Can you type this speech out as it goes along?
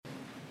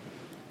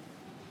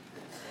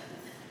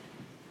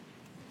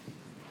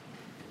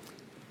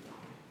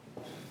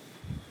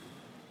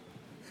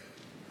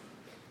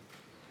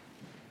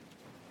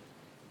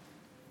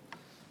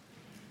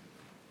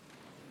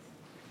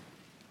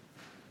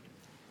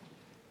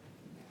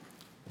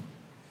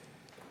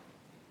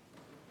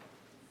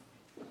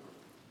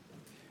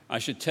I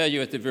should tell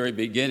you at the very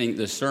beginning,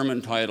 the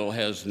sermon title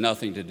has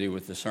nothing to do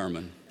with the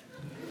sermon.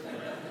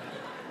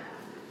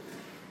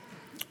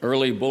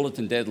 Early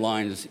bulletin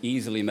deadlines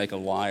easily make a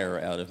liar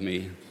out of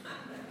me.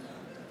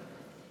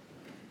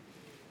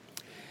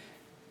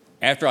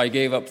 After I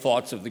gave up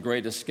thoughts of the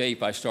great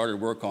escape, I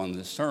started work on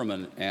this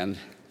sermon, and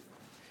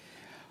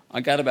I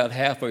got about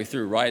halfway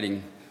through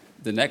writing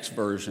the next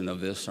version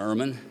of this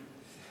sermon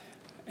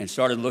and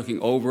started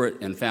looking over it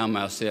and found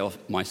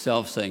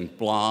myself saying,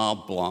 blah,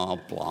 blah,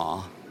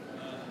 blah.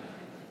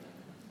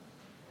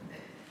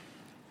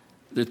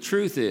 The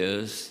truth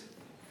is,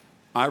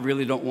 I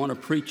really don't want to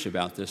preach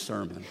about this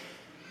sermon.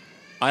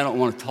 I don't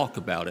want to talk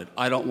about it.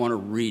 I don't want to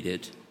read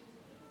it.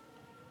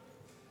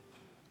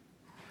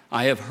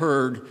 I have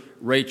heard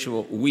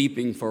Rachel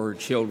weeping for her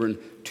children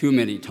too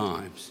many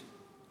times,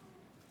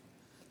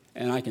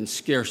 and I can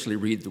scarcely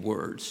read the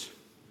words.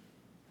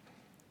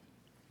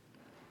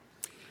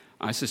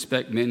 I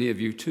suspect many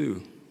of you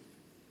too.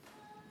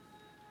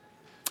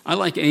 I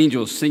like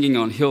angels singing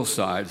on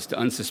hillsides to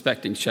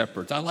unsuspecting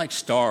shepherds. I like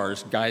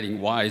stars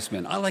guiding wise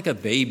men. I like a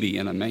baby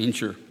in a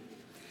manger.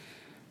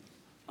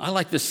 I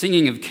like the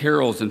singing of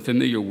carols and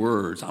familiar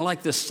words. I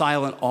like the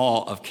silent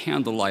awe of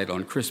candlelight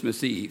on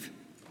Christmas Eve.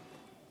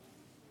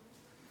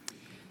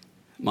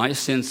 My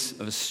sense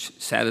of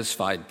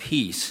satisfied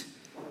peace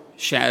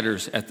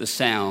shatters at the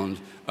sound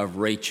of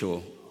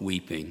Rachel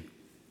weeping.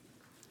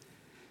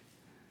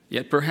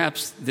 Yet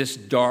perhaps this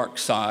dark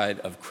side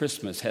of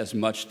Christmas has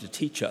much to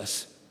teach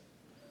us.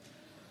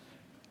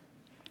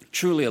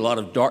 Truly, a lot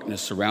of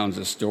darkness surrounds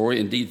this story,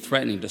 indeed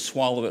threatening to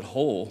swallow it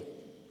whole.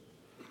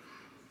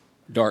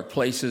 Dark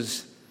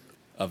places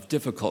of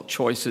difficult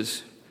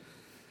choices.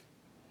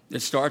 It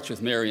starts with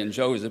Mary and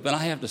Joseph, and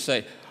I have to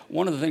say,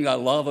 one of the things I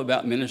love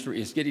about ministry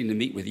is getting to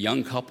meet with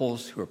young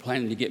couples who are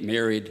planning to get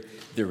married.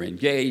 They're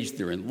engaged,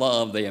 they're in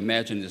love, they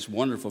imagine this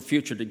wonderful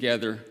future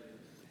together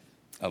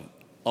of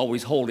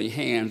always holding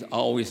hands,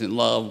 always in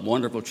love,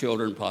 wonderful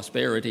children,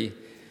 prosperity.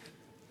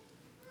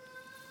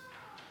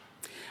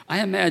 I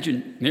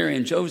imagine Mary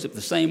and Joseph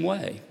the same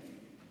way.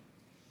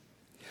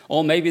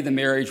 Oh, maybe the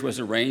marriage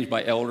was arranged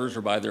by elders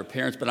or by their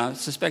parents, but I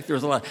suspect there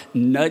was a lot of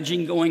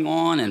nudging going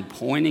on and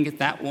pointing at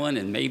that one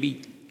and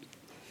maybe.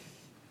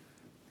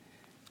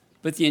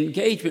 But the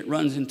engagement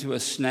runs into a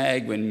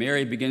snag when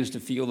Mary begins to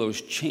feel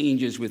those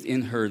changes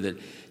within her that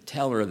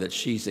tell her that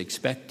she's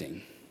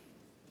expecting.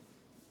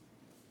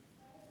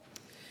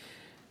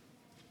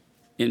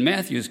 In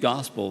Matthew's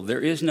gospel, there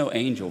is no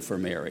angel for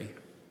Mary.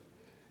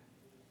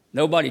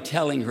 Nobody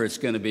telling her it's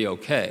going to be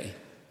okay.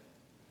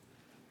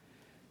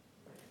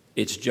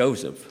 It's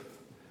Joseph,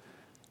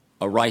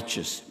 a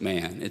righteous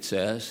man, it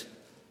says,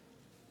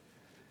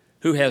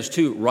 who has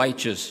two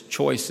righteous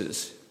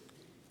choices.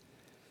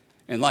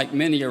 And like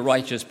many a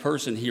righteous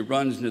person, he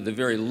runs into the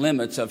very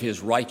limits of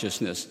his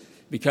righteousness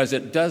because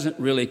it doesn't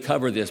really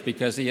cover this,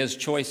 because he has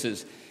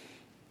choices.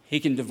 He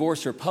can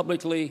divorce her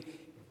publicly.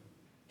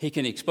 He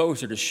can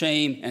expose her to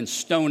shame and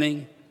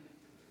stoning.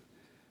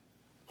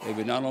 They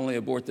would not only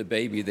abort the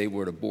baby, they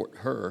would abort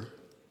her.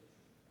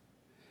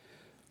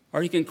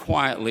 Or he can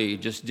quietly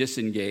just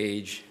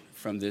disengage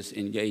from this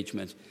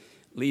engagement,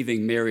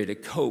 leaving Mary to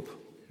cope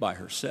by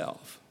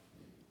herself.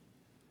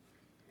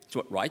 It's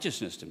what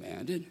righteousness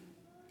demanded.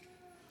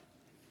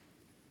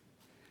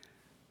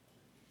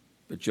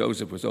 But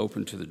Joseph was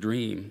open to the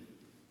dream.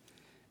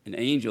 An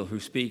angel who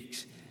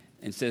speaks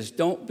and says,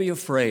 don't be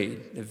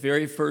afraid. The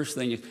very first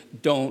thing is,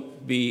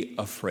 don't be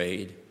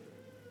afraid.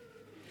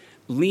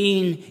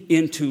 Lean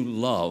into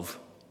love.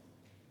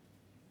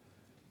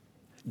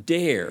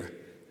 Dare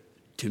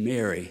to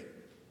marry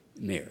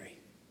Mary.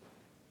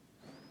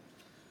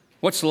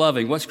 What's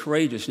loving? What's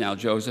courageous now,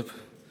 Joseph?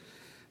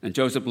 And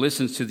Joseph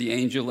listens to the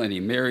angel and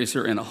he marries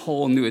her, and a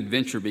whole new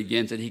adventure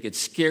begins that he could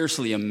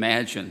scarcely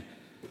imagine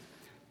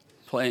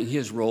playing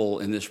his role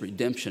in this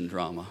redemption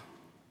drama.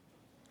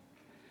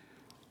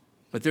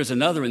 But there's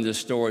another in this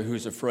story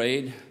who's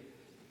afraid.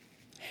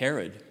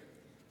 Herod,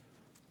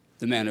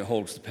 the man who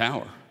holds the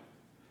power.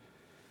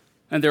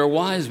 And there are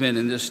wise men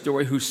in this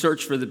story who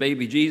searched for the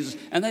baby Jesus,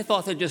 and they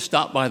thought they'd just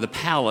stop by the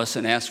palace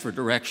and ask for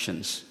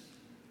directions.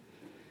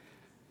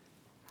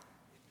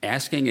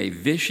 Asking a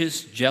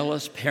vicious,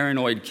 jealous,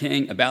 paranoid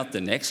king about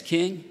the next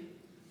king?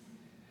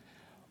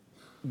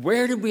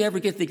 Where did we ever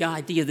get the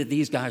idea that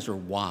these guys are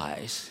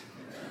wise?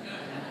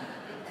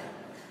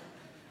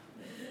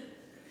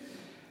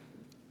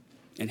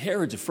 And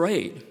Herod's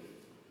afraid.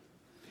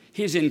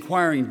 He's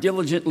inquiring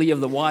diligently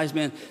of the wise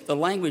men. The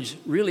language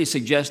really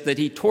suggests that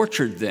he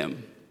tortured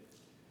them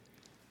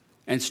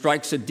and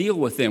strikes a deal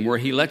with them where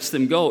he lets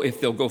them go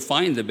if they'll go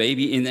find the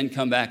baby and then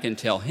come back and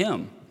tell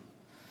him.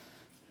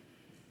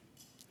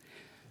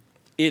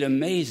 It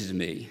amazes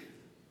me,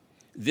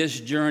 this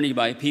journey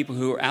by people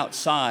who are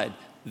outside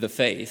the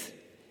faith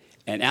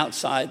and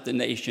outside the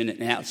nation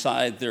and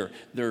outside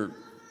their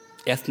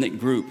ethnic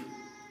group,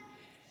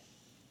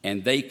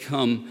 and they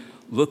come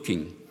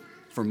looking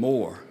for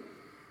more.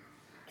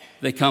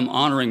 They come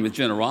honoring with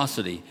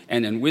generosity,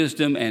 and in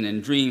wisdom and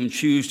in dream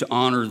choose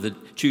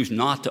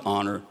not to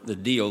honor the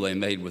deal they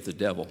made with the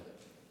devil.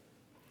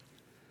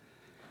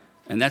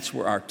 And that's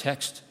where our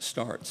text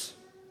starts,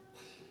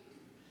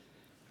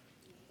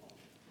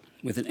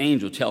 with an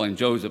angel telling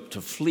Joseph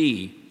to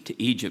flee to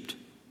Egypt,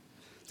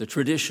 the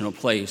traditional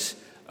place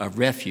of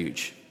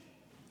refuge.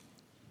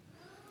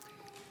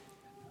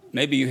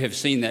 Maybe you have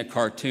seen that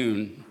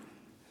cartoon,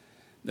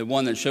 the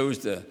one that shows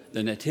the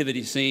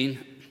nativity scene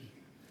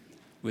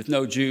with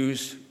no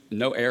Jews,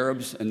 no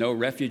Arabs, and no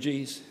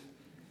refugees,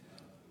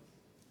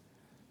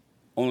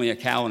 only a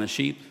cow and a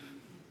sheep.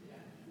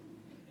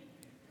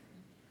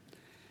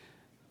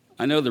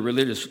 I know the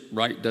religious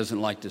right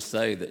doesn't like to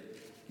say that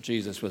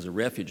Jesus was a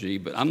refugee,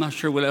 but I'm not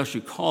sure what else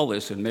you call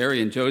this when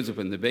Mary and Joseph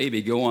and the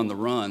baby go on the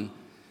run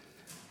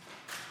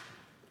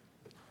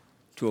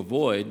to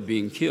avoid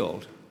being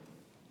killed.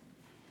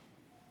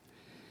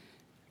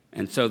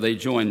 And so they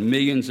join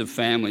millions of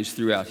families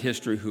throughout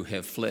history who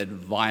have fled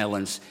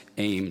violence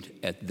aimed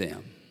at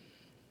them.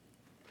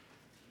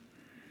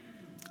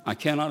 I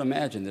cannot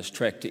imagine this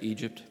trek to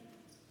Egypt,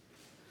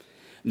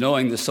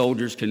 knowing the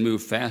soldiers can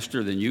move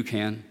faster than you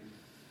can,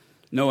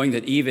 knowing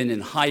that even in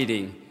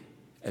hiding,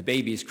 a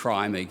baby's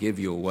cry may give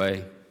you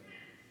away,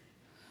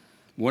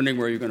 wondering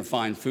where you're going to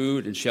find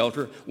food and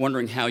shelter,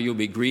 wondering how you'll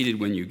be greeted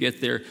when you get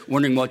there,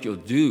 wondering what you'll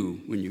do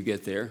when you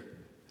get there,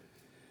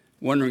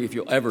 wondering if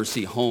you'll ever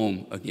see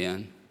home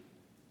again.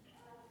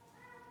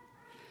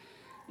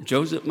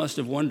 Joseph must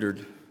have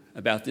wondered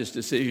about this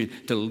decision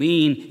to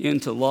lean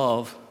into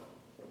love,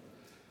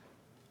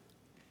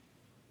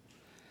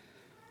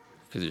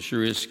 because it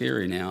sure is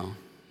scary now,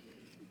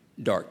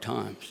 dark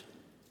times.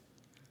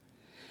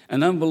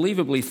 And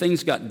unbelievably,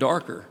 things got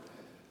darker.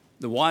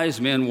 The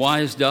wise men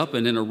wised up,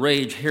 and in a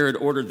rage, Herod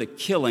ordered the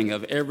killing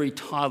of every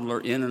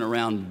toddler in and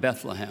around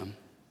Bethlehem.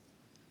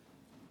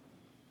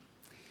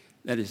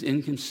 That is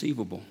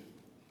inconceivable.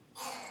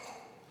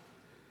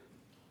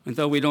 And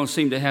though we don't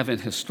seem to have an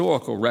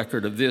historical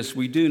record of this,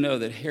 we do know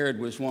that Herod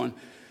was one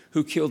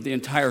who killed the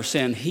entire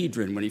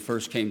Sanhedrin when he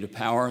first came to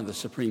power, the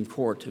Supreme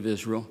Court of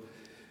Israel.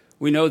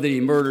 We know that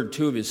he murdered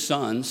 2 of his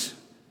sons.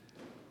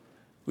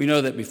 We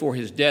know that before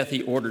his death,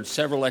 he ordered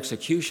several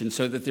executions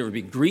so that there would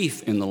be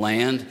grief in the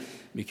land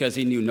because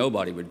he knew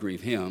nobody would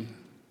grieve him.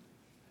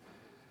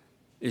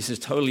 This is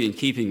totally in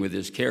keeping with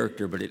his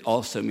character, but it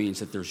also means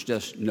that there's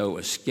just no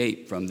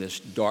escape from this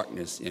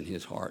darkness in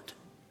his heart.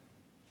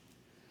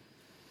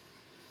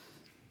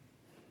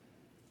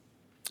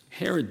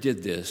 Herod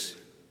did this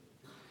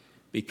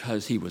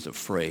because he was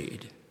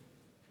afraid.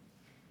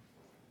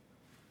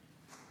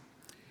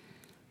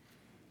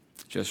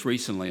 Just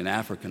recently, an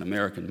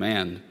African-American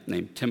man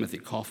named Timothy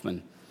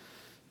Kaufman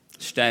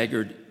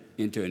staggered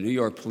into a New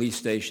York police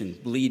station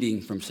bleeding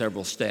from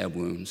several stab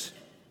wounds.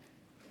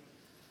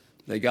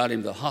 They got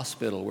him to the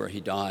hospital where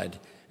he died,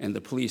 and the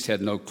police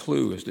had no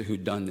clue as to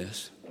who'd done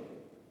this.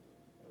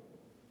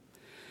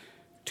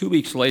 2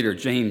 weeks later,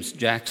 James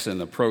Jackson,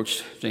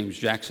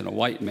 a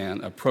white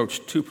man,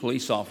 approached 2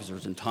 police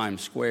officers in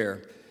Times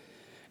Square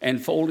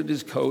and folded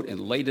his coat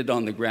and laid it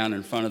on the ground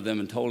in front of them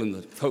and told him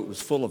the coat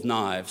was full of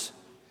knives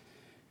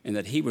and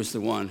that he was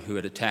the one who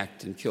had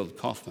attacked and killed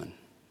Kaufman.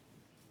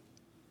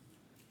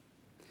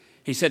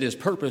 He said his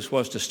purpose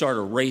was to start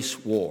a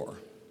race war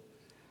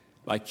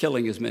by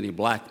killing as many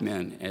black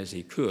men as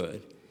he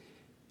could,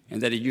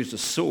 and that he used a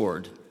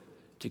sword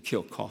to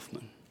kill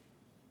Kaufman.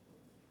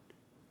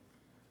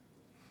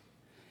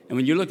 And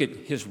when you look at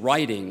his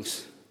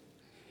writings,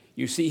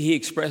 you see he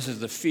expresses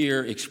the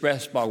fear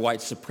expressed by white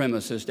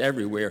supremacists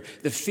everywhere,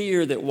 the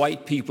fear that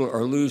white people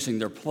are losing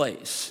their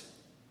place,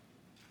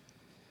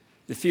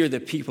 the fear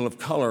that people of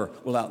color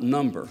will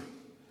outnumber,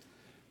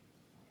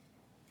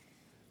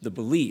 the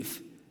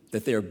belief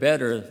that they're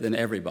better than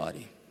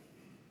everybody.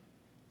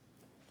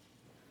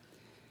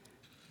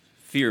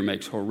 Fear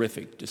makes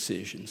horrific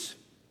decisions.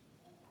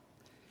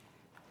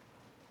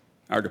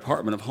 Our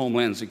Department of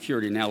Homeland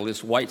Security now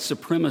lists white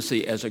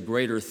supremacy as a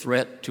greater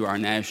threat to our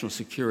national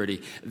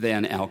security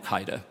than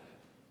Al-Qaeda.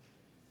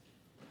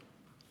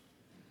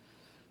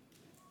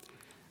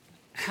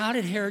 How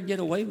did Herod get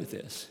away with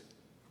this?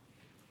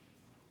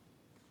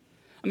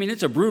 I mean,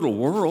 it's a brutal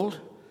world,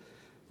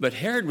 but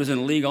Herod was in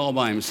a league all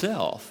by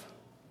himself.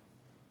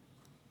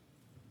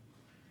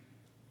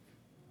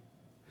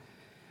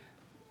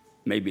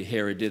 Maybe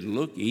Herod didn't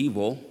look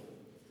evil,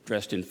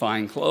 dressed in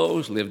fine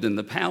clothes, lived in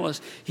the palace.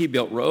 He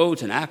built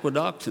roads and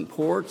aqueducts and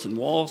ports and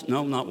walls.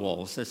 No, not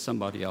walls. That's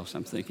somebody else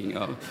I'm thinking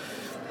of.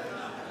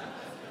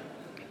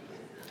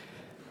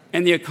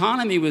 And the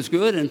economy was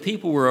good, and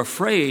people were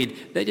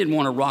afraid. They didn't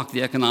want to rock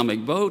the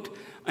economic boat.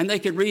 And they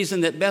could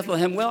reason that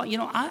Bethlehem, well,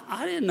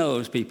 I didn't know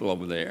those people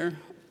over there.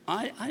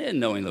 I didn't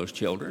know any of those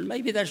children.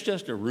 Maybe that's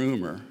just a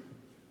rumor.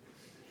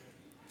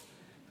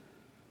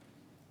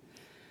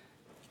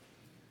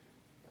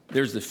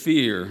 There's the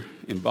fear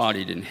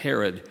embodied in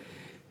Herod,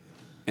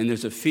 and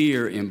there's a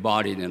fear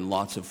embodied in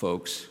lots of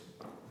folks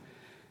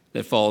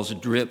that falls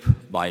drip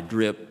by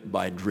drip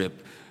by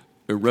drip,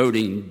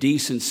 eroding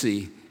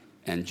decency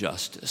and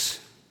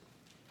justice.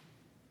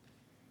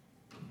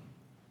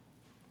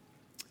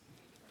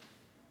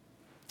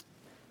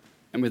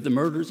 And with the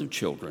murders of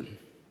children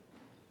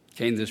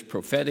came this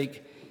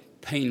prophetic,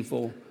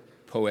 painful,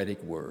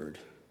 poetic word.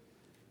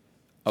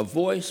 A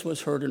voice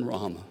was heard in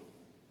Ramah,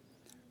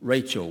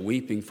 Rachel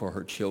weeping for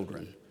her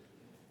children,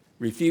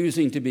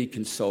 refusing to be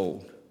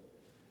consoled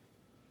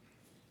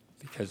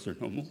because they're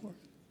no more.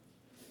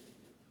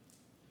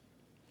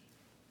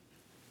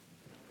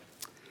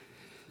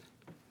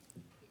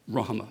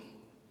 Ramah,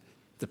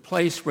 the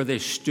place where they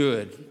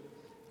stood,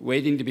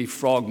 waiting to be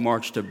frog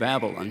marched to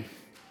Babylon,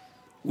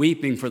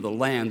 weeping for the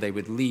land they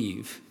would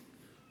leave.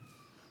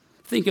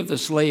 Think of the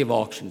slave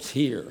auctions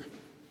here,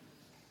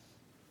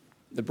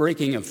 the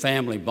breaking of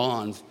family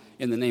bonds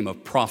in the name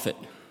of profit.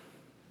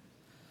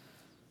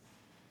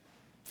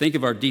 Think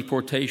of our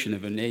deportation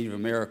of Native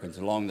Americans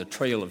along the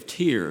Trail of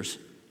Tears.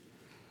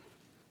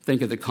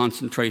 Think of the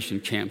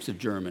concentration camps of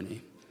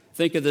Germany.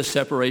 Think of the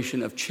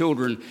separation of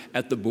children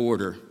at the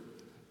border.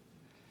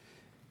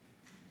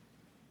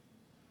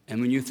 And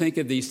when you think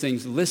of these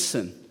things,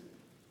 listen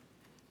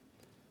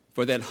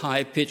for that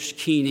high-pitched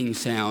keening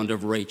sound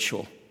of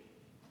Rachel.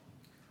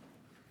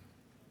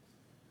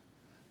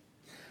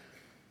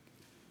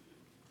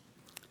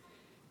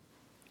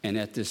 And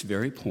at this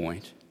very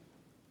point,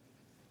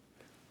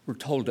 we're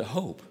told to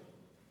hope.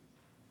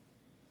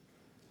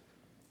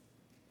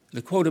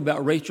 The quote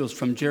about Rachel is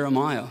from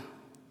Jeremiah.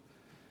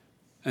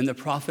 And the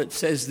prophet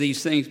says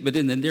these things, but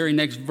in the very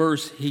next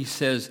verse, he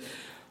says,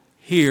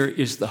 here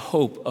is the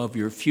hope of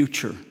your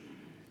future.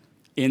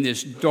 In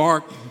this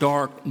dark,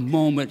 dark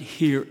moment,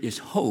 here is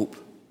hope.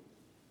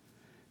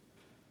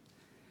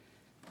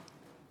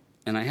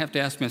 And I have to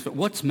ask myself,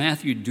 what's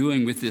Matthew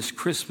doing with this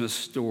Christmas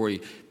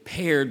story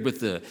paired with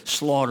the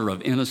slaughter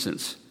of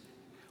innocents?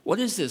 What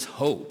is this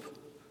hope?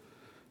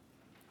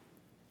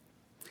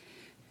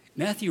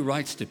 Matthew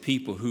writes to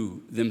people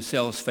who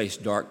themselves face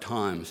dark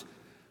times,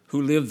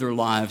 who live their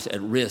lives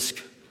at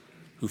risk,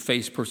 who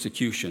face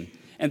persecution.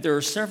 And there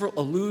are several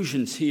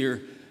allusions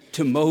here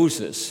to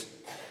Moses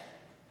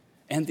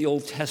and the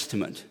Old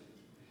Testament,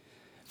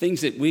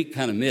 things that we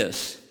kind of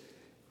miss,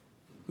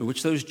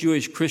 which those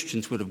Jewish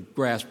Christians would have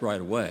grasped right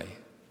away.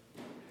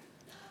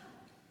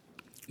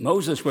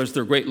 Moses was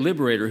their great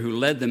liberator who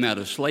led them out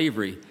of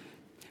slavery.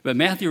 But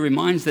Matthew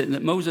reminds them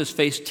that Moses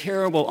faced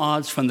terrible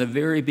odds from the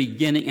very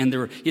beginning, and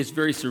his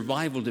very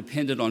survival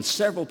depended on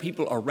several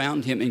people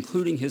around him,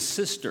 including his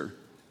sister,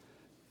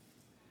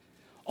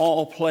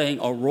 all playing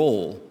a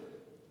role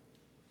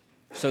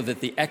so that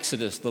the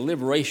exodus, the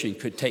liberation,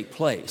 could take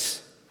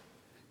place.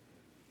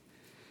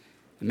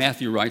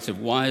 Matthew writes of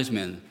wise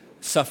men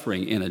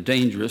suffering in a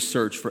dangerous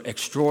search for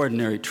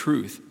extraordinary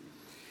truth.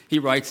 He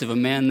writes of a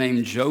man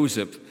named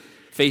Joseph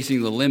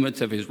facing the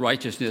limits of his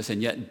righteousness and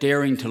yet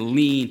daring to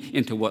lean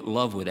into what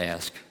love would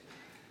ask.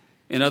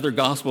 In other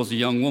Gospels, a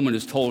young woman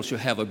is told she'll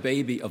have a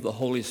baby of the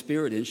Holy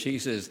Spirit, and she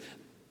says,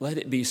 let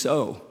it be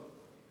so.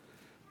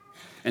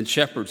 And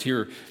shepherds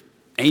hear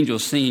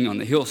angels singing on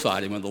the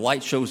hillside, and when the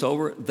light shows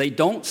over, they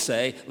don't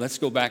say, let's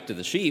go back to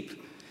the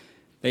sheep.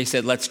 They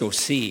said, let's go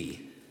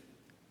see.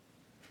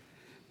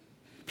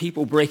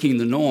 People breaking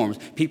the norms,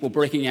 people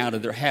breaking out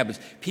of their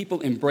habits,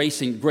 people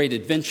embracing great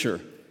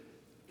adventure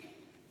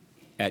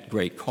at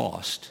great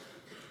cost.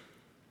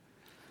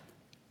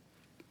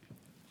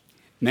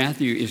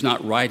 Matthew is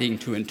not writing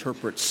to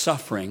interpret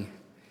suffering.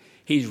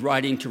 He's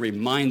writing to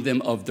remind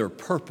them of their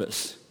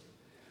purpose,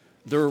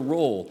 their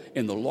role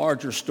in the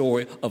larger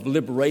story of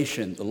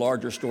liberation, the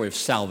larger story of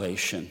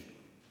salvation.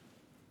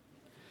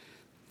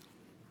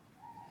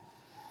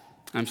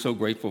 I'm so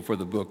grateful for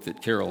the book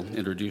that Carol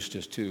introduced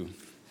us to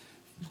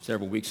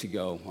several weeks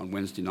ago on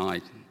Wednesday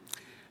night.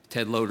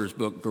 Ted Loder's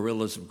book,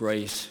 Guerrillas of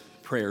Grace,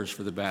 Prayers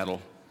for the Battle.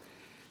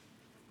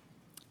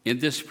 In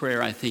this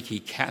prayer, I think he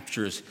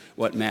captures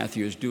what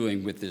Matthew is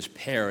doing with this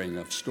pairing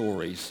of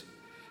stories.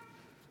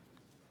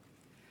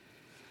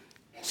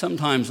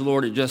 Sometimes,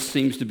 Lord, it just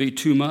seems to be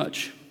too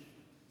much.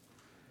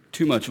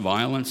 Too much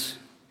violence,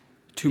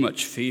 too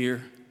much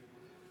fear,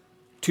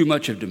 too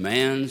much of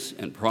demands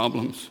and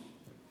problems,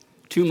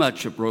 too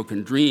much of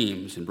broken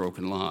dreams and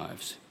broken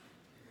lives,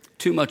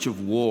 too much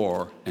of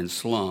war and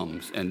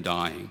slums and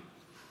dying,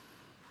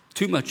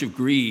 too much of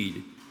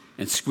greed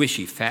and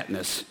squishy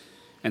fatness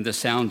and the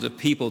sounds of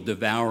people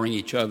devouring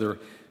each other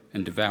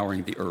and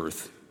devouring the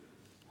earth.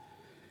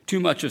 Too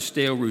much of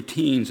stale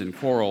routines and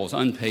quarrels,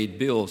 unpaid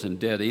bills and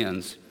dead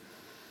ends.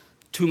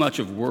 Too much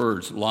of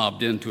words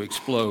lobbed in to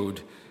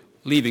explode,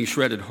 leaving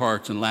shredded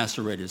hearts and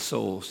lacerated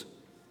souls.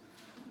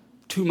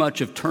 Too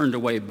much of turned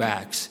away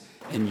backs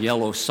and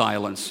yellow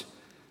silence,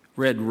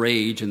 red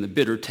rage and the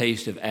bitter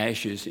taste of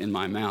ashes in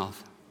my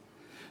mouth.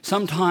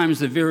 Sometimes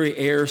the very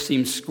air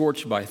seems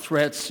scorched by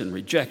threats and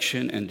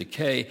rejection and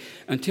decay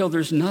until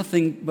there's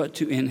nothing but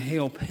to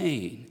inhale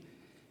pain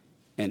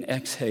and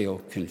exhale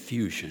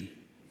confusion.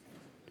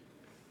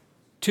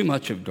 Too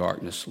much of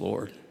darkness,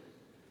 Lord.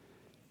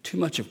 Too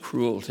much of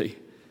cruelty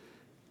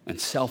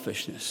and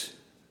selfishness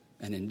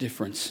and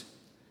indifference.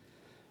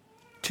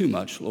 Too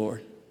much,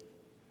 Lord.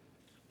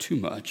 Too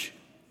much.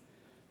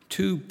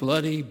 Too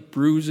bloody,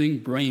 bruising,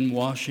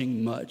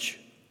 brainwashing much.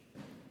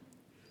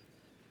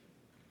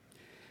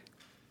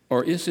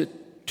 Or is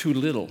it too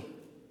little?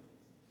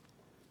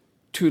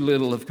 Too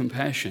little of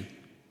compassion,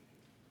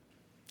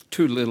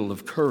 too little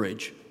of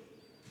courage,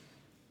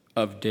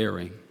 of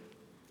daring,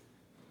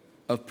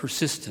 of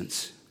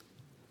persistence,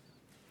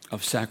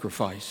 of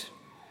sacrifice,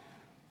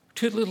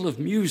 too little of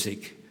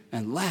music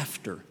and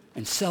laughter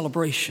and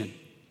celebration.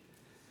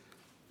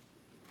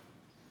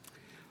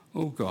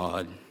 Oh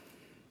God,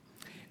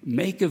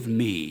 make of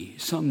me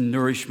some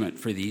nourishment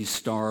for these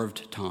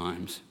starved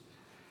times,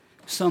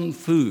 some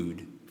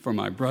food for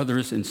my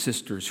brothers and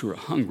sisters who are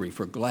hungry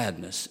for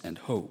gladness and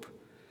hope,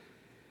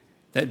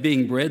 that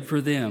being bread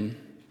for them,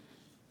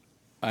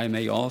 I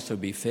may also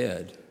be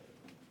fed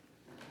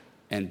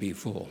and be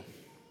full.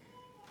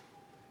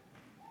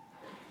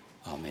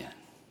 Amen.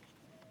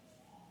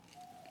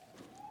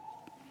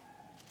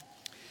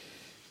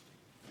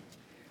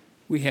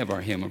 We have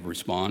our hymn of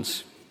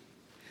response.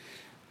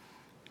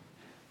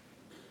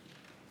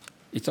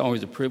 It's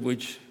always a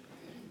privilege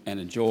and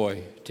a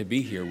joy to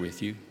be here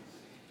with you,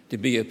 to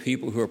be a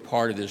people who are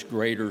part of this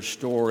greater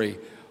story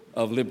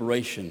of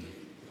liberation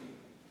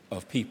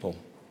of people,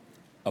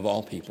 of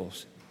all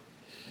peoples.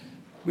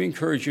 We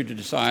encourage you to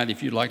decide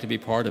if you'd like to be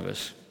part of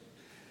us.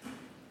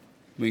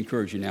 We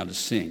encourage you now to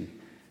sing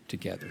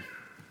together.